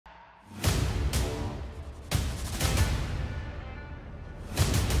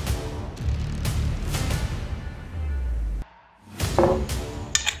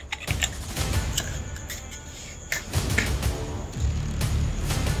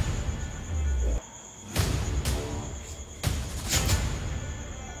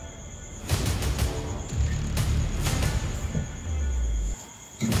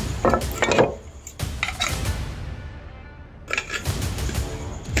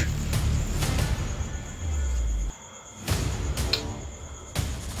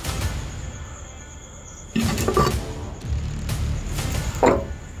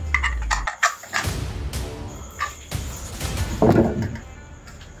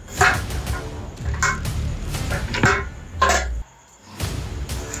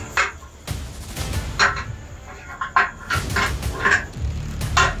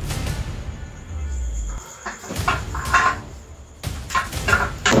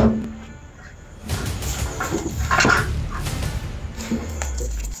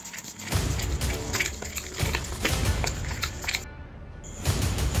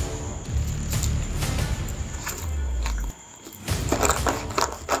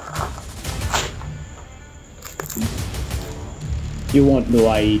You want no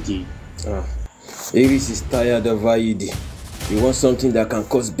IED? Aries is tired of IED. He wants something that can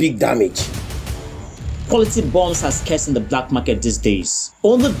cause big damage. Quality bombs are scarce in the black market these days.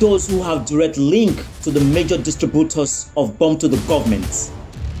 Only those who have direct link to the major distributors of bomb to the government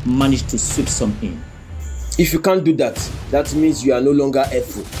manage to sweep some in. If you can't do that, that means you are no longer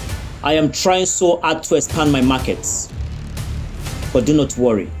helpful. I am trying so hard to expand my markets. But do not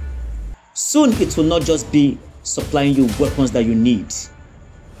worry. Soon it will not just be supplying you weapons that you need,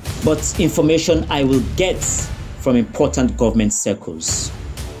 but information I will get from important government circles.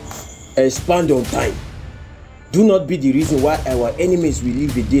 Expand on time. Do not be the reason why our enemies will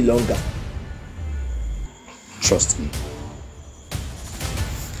live a day longer. Trust me.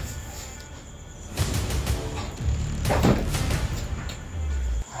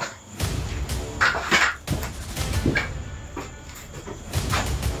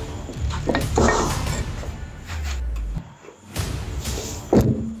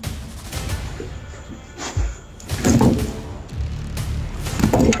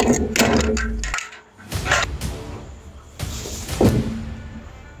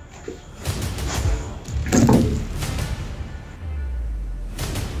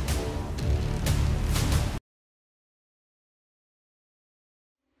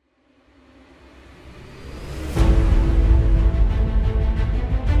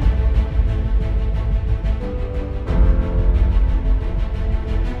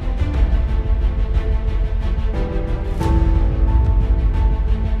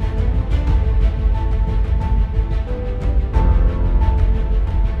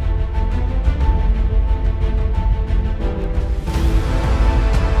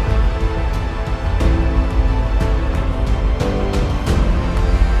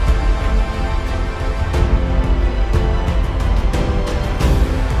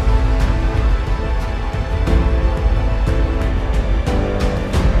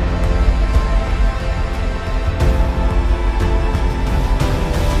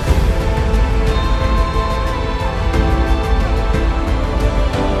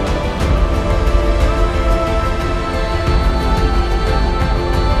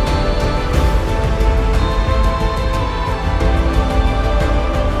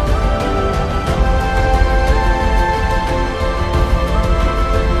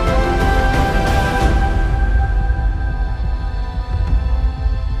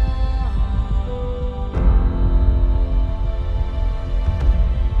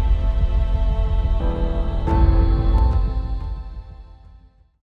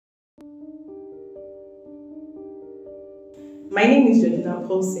 My name is Georgina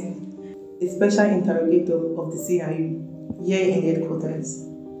Paulson, a special interrogator of the CIA here in headquarters.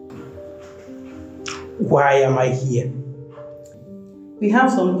 Why am I here? We have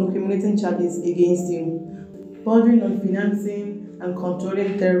some incriminating charges against you, bordering on financing and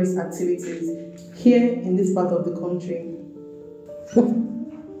controlling terrorist activities here in this part of the country.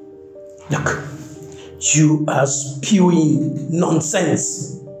 Look, you are spewing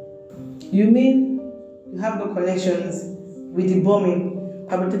nonsense. You mean you have no connections with the bombing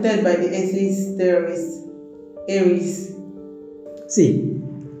perpetrated by the atheist terrorist, Aries? See,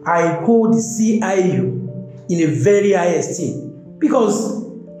 I hold the CIU in a very high esteem because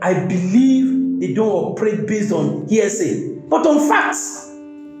I believe they don't operate based on hearsay, but on facts.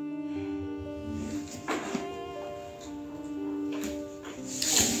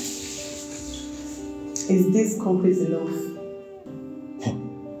 Is this complete enough?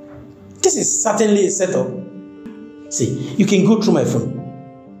 This is certainly a setup. See, you can go through my phone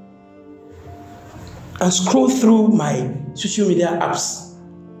and scroll through my social media apps.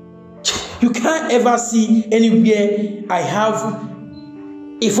 You can't ever see anywhere I have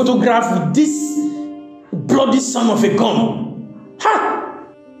a photograph with this bloody son of a gun. Ha!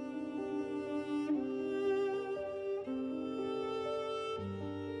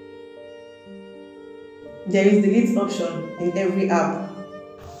 There is delete option in every app.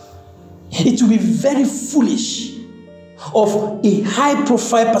 It will be very foolish of a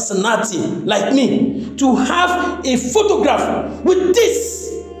high-profile personality like me to have a photograph with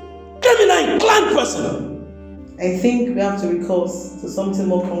this criminal inclined person. I think we have to recourse to something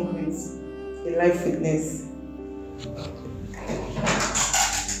more concrete, a live witness.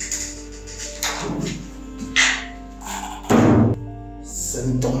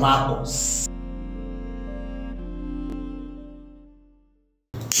 St. Marcos.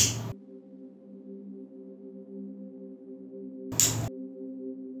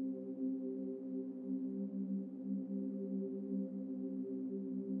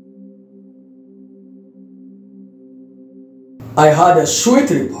 I had a sweet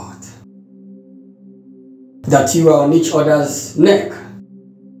report. that you are on each other's neck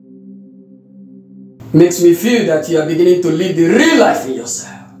makes me feel that you are beginning to live the real life in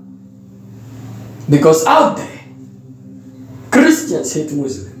yourself. Because out there, Christians hate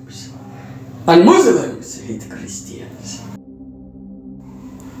Muslims, and Muslims hate Christians.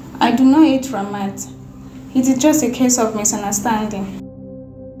 I do not hate Ramat. It is just a case of misunderstanding.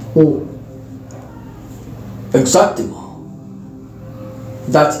 Oh, exactement.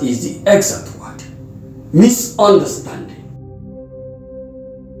 That is the exact word. Misunderstanding.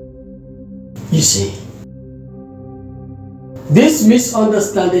 You see, this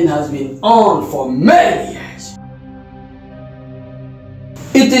misunderstanding has been on for many years.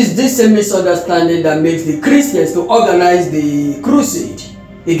 It is this same misunderstanding that makes the Christians to organize the crusade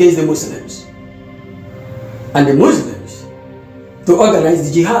against the Muslims, and the Muslims to organize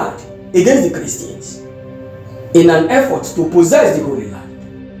the jihad against the Christians in an effort to possess the Holy Land.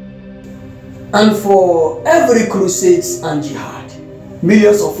 And for every crusade and jihad,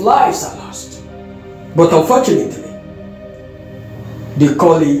 millions of lives are lost. But unfortunately, they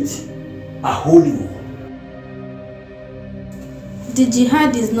call it a holy war. The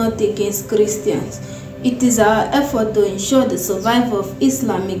jihad is not against Christians. It is our effort to ensure the survival of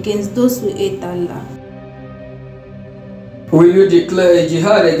Islam against those who hate Allah. Will you declare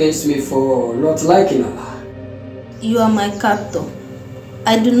jihad against me for not liking Allah? You are my captor.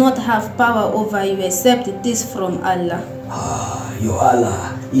 I do not have power over you except it is from Allah. Your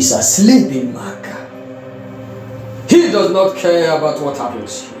Allah is asleep in Makkah. He does not care about what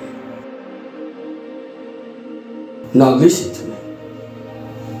happens here. Now listen to me.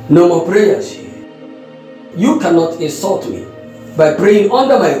 No more prayers here. You cannot insult me by praying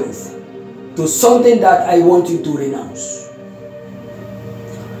under my roof to something that I want you to renounce.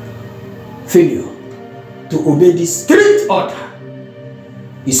 Failure to obey this strict order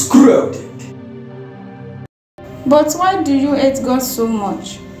is cruelty. But why do you hate God so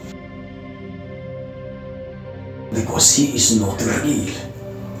much? Because He is not real.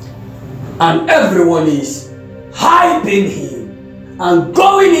 And everyone is hyping Him and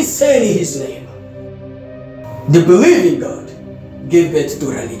going insane in His name. The believing God gave birth to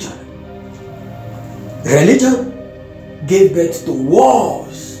religion. Religion gave birth to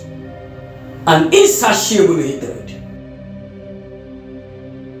wars and insatiable hatred.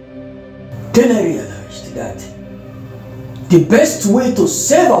 Then I realized that the best way to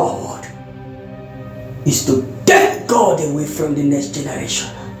save our world is to take God away from the next generation.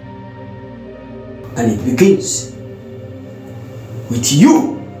 And it begins with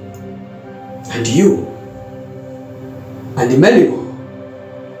you and you and the many more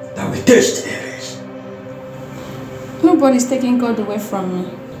that will taste Aries. Nobody's taking God away from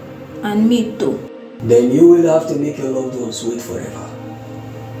me. And me too. Then you will have to make your loved ones wait forever.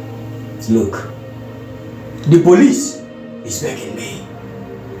 Look, the police is begging me.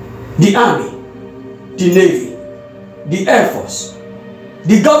 The army, the navy, the air force,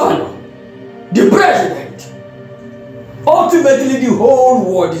 the governor, the president. Ultimately, the whole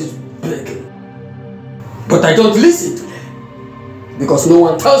world is begging. But I don't listen to them because no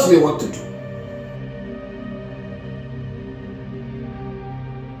one tells me what to do.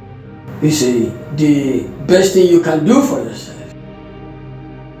 You see, the best thing you can do for yourself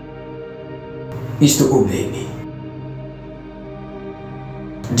is to obey me.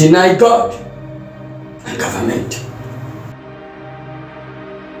 Deny God and government.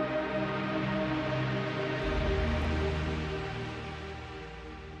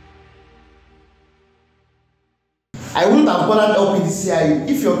 I wouldn't have bothered helping the CIA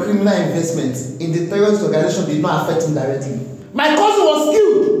if your criminal investment in the terrorist organization did not affect him directly. My cousin was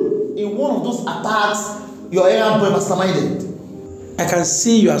killed in one of those attacks your errand boy masterminded. I can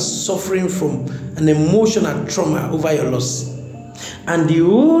see you are suffering from an emotional trauma over your loss. And the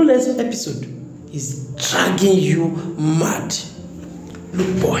whole episode is dragging you mad.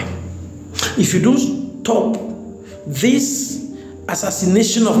 Look, boy, if you don't stop this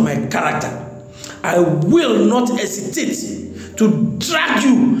assassination of my character, I will not hesitate to drag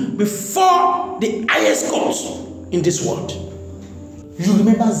you before the highest court in this world. You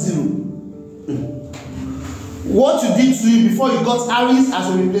remember Zero? What you did to him before you got Aries as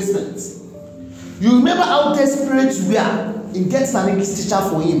a replacement. You remember how desperate you were in getting an English teacher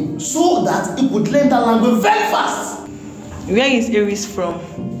for him so that he could learn that language very fast. Where is Aries from?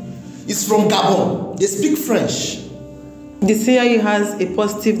 It's from Gabon. They speak French. The CIA has a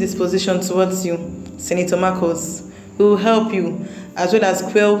positive disposition towards you, Senator Marcos. We will help you as well as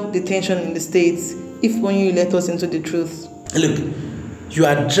quell the tension in the States if only you let us into the truth. Look, you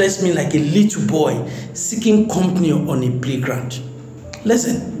address me like a little boy seeking company on a playground.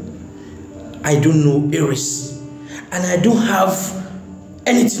 Listen, I don't know Aries, and I don't have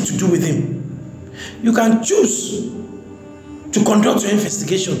anything to do with him. You can choose to conduct your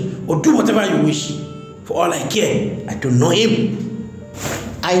investigation or do whatever you wish. For all I care, I don't know him.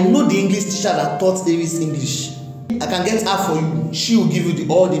 I know the English teacher that taught Aries English. I can get her for you. She will give you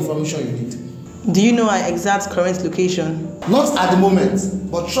all the information you need. Do you know our exact current location? Not at the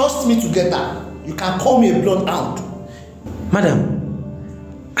moment, but trust me to get her. You can call me a bloodhound. Madam,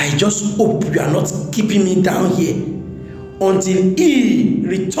 I just hope you are not keeping me down here until he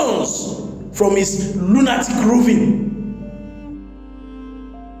returns from his lunatic roving.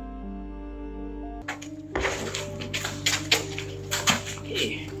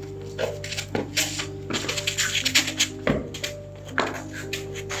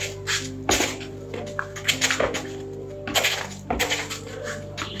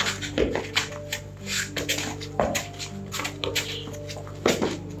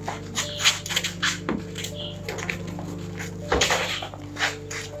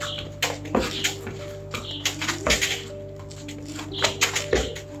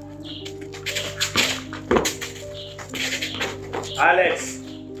 Alex.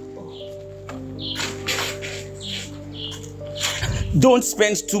 Don't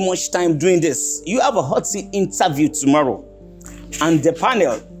spend too much time doing this. You have a hot seat interview tomorrow, and the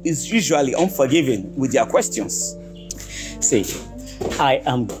panel is usually unforgiving with their questions. See, I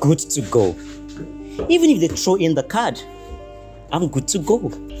am good to go. Even if they throw in the card, I'm good to go.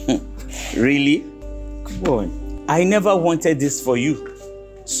 Really? Come on. I never wanted this for you.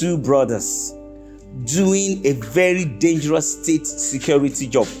 Two brothers doing a very dangerous state security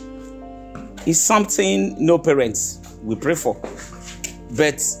job. It's something no parents will pray for.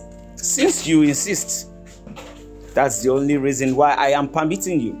 But since you insist, that's the only reason why I am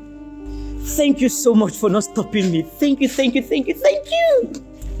permitting you. Thank you so much for not stopping me. Thank you, thank you, thank you, thank you.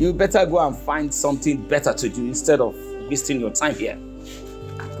 You better go and find something better to do instead of wasting your time here.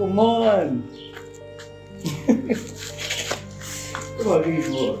 Come on. Come on, big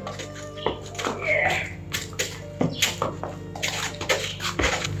boy. Yeah.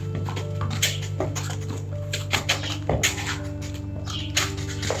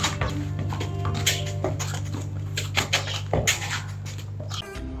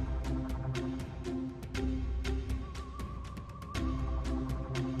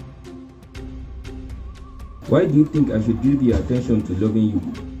 Why do you think I should give the attention to loving you?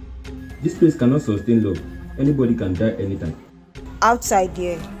 This place cannot sustain love. Anybody can die anytime. Outside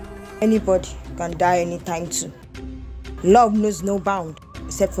here, anybody can die anytime too. Love knows no bound,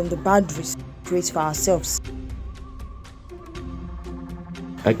 except from the boundaries we create for ourselves.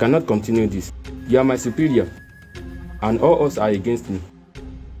 I cannot continue this. You are my superior, and all us are against me.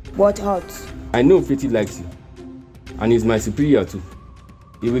 What odds? I know Feti likes you, and he's my superior too.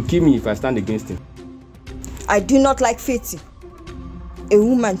 He will kill me if I stand against him. I do not like Feti. A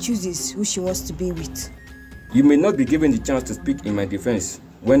woman chooses who she wants to be with. You may not be given the chance to speak in my defense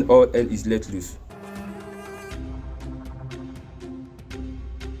when all hell is let loose.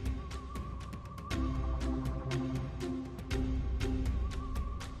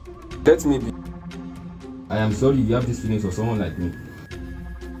 Let me be. I am sorry you have these feelings for someone like me.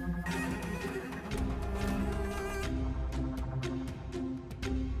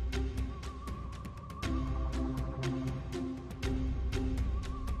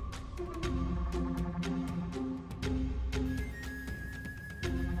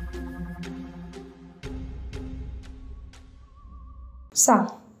 Sir,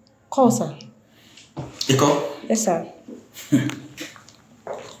 call sir. You call? Yes, sir.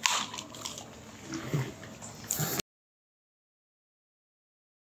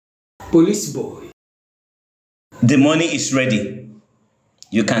 Police boy. The money is ready.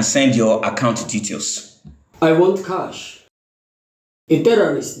 You can send your account details. I want cash. A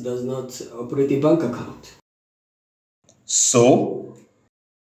terrorist does not operate a bank account. So?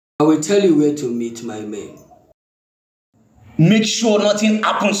 I will tell you where to meet my men. Make sure nothing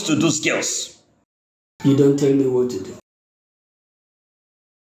happens to those girls. You don't tell me what to do.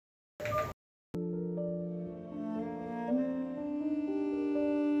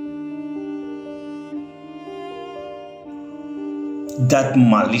 That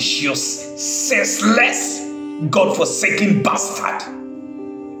malicious, senseless, God-forsaken bastard.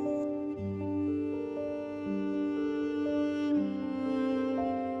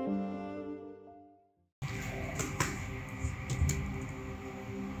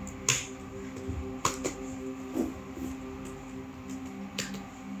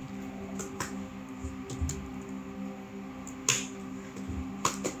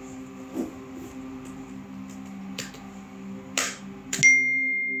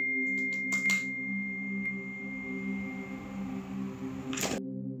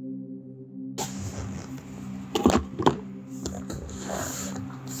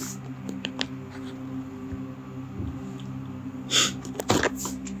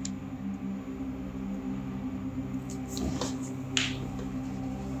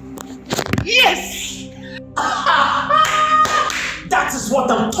 Yes! That is what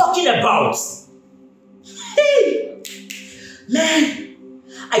I'm talking about. Hey! Man,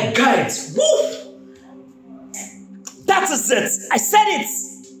 I got it. Woo! That is it. I said it.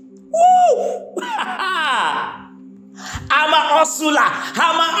 Woo! I'm a hustler.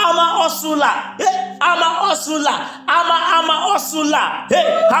 I'm a hustler. Hey, I'm a hustler. I'm a hustler. Hey,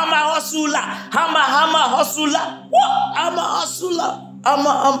 I'm a hustler. I'm a hustler. Woo! I'm a hustler. I'm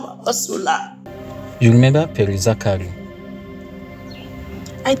a hustler. You remember Perry Zachary?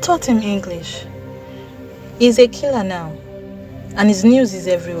 I taught him English. He's a killer now, and his news is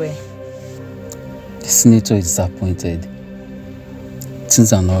everywhere. The senator is disappointed.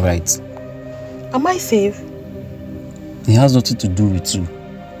 Things are not right. Am I safe? It has nothing to do with you,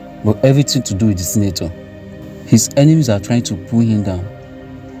 but everything to do with the senator. His enemies are trying to pull him down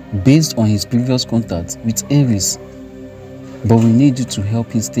based on his previous contact with Aries. But we need you to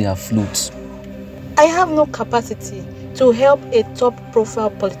help him stay afloat. I have no capacity to help a top-profile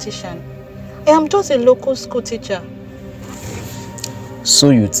politician. I am just a local school teacher.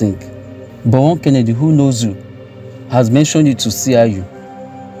 So you think. But one Kennedy who knows you has mentioned you to CIU.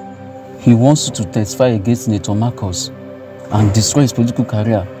 He wants you to testify against Senator Marcus and destroy his political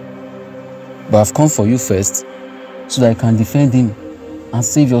career. But I've come for you first so that I can defend him and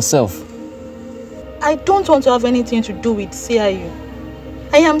save yourself. I don't want to have anything to do with CIU.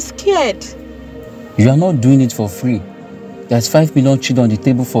 I am scared. You are not doing it for free. There's 5 million children on the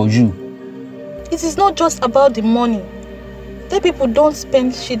table for you. It is not just about the money. The people don't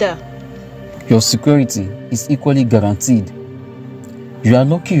spend shida. Your security is equally guaranteed. You are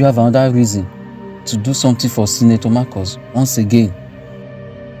lucky you have another reason to do something for Senator Marcus once again.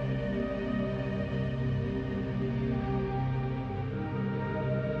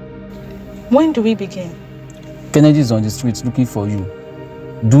 When do we begin? Kennedy is on the streets looking for you.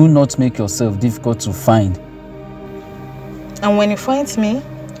 Do not make yourself difficult to find. And when he finds me?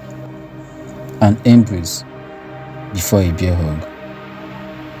 An embrace before a bear hug.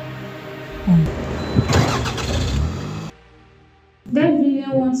 That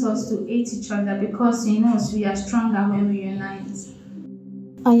villain wants us to hate each other because he knows we are stronger when we unite.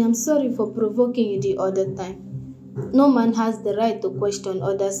 I am sorry for provoking you the other time. No man has the right to question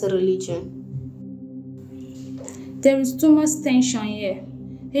others' religion. There is too much tension here,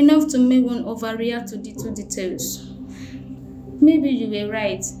 enough to make one overreact to little details. Maybe you were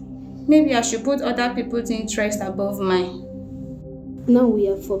right. Maybe I should put other people's interests above mine. Now we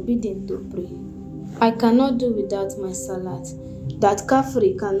are forbidden to pray. I cannot do without my salat. That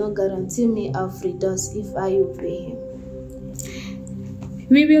Kafri cannot guarantee me Alfred does if I obey him.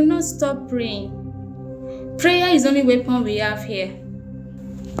 We will not stop praying. Prayer is the only weapon we have here.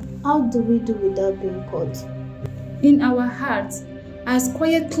 How do we do without being caught? In our hearts, as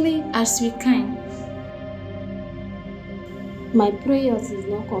quietly as we can. My prayers is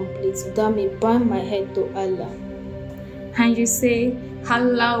not complete without me bowing my head to Allah. And you say,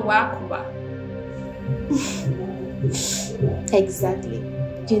 Allahu Akbar. Exactly.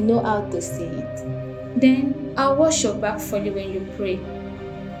 You know how to say it. Then I'll wash your back for you when you pray.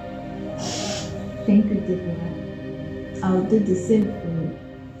 Thank you, Deborah. I'll do the same for you.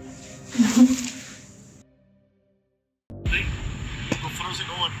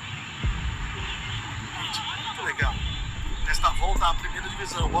 Muito legal. Nesta volta à primeira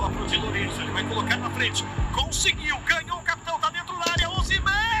divisão, bola para o Di Lorenzo, ele vai colocar na frente. Conseguiu, ganhou o capitão, tá dentro da área, 11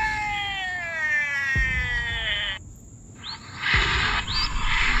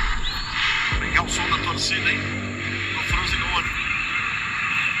 Legal o som da torcida, hein? No Frosinone.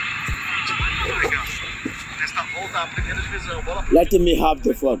 Muito legal. Nesta volta à primeira divisão, bola para Let me have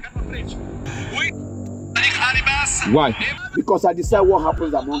the fun. Why? Because I decide what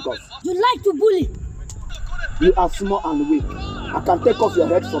happens among us. You like to bully. You are small and weak. I can take off your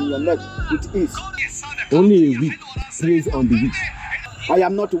head from your neck with ease. Only a weak plays on the weak. I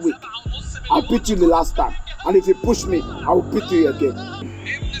am not weak. I beat you the last time. And if you push me, I will beat you again.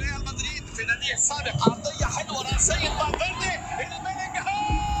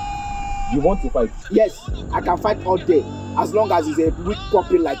 You want to fight? Yes, I can fight all day. As long as he's a weak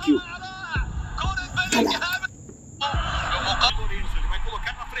puppy like you.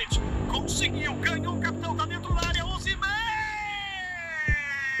 Conseguiu, ganhou o capitão, tá dentro da área, 11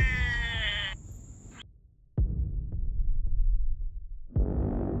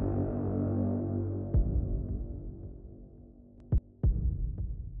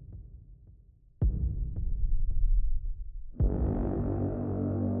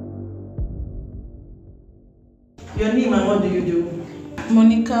 Your name and what do you do?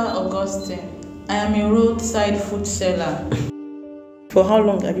 Monica Augustine. I am a roadside food seller. For how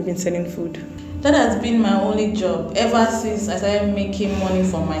long have you been selling food? That has been my only job ever since I started making money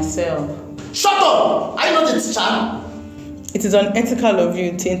for myself. Shut up! Are you not a teacher? It is unethical of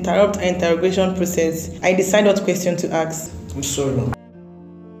you to interrupt our interrogation process. I decide what question to ask. I'm sorry, ma'am.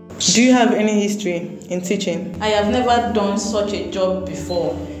 Do you have any history in teaching? I have never done such a job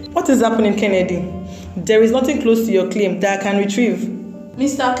before. What is happening, Kennedy? There is nothing close to your claim that I can retrieve.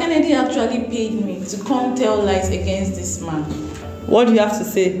 Mr. Kennedy actually paid me to come tell lies against this man. What do you have to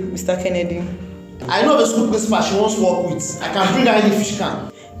say, Mr. Kennedy? I know the school principal she wants to work with. I can bring her any fish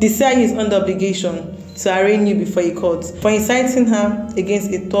can. The CIA is under obligation to arraign you before a court for inciting her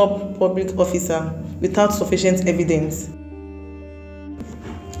against a top public officer without sufficient evidence.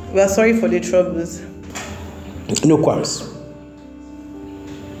 We are sorry for the troubles. No qualms.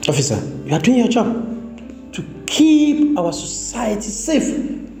 Officer, you are doing your job to keep our society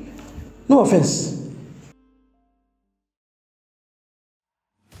safe. No offense.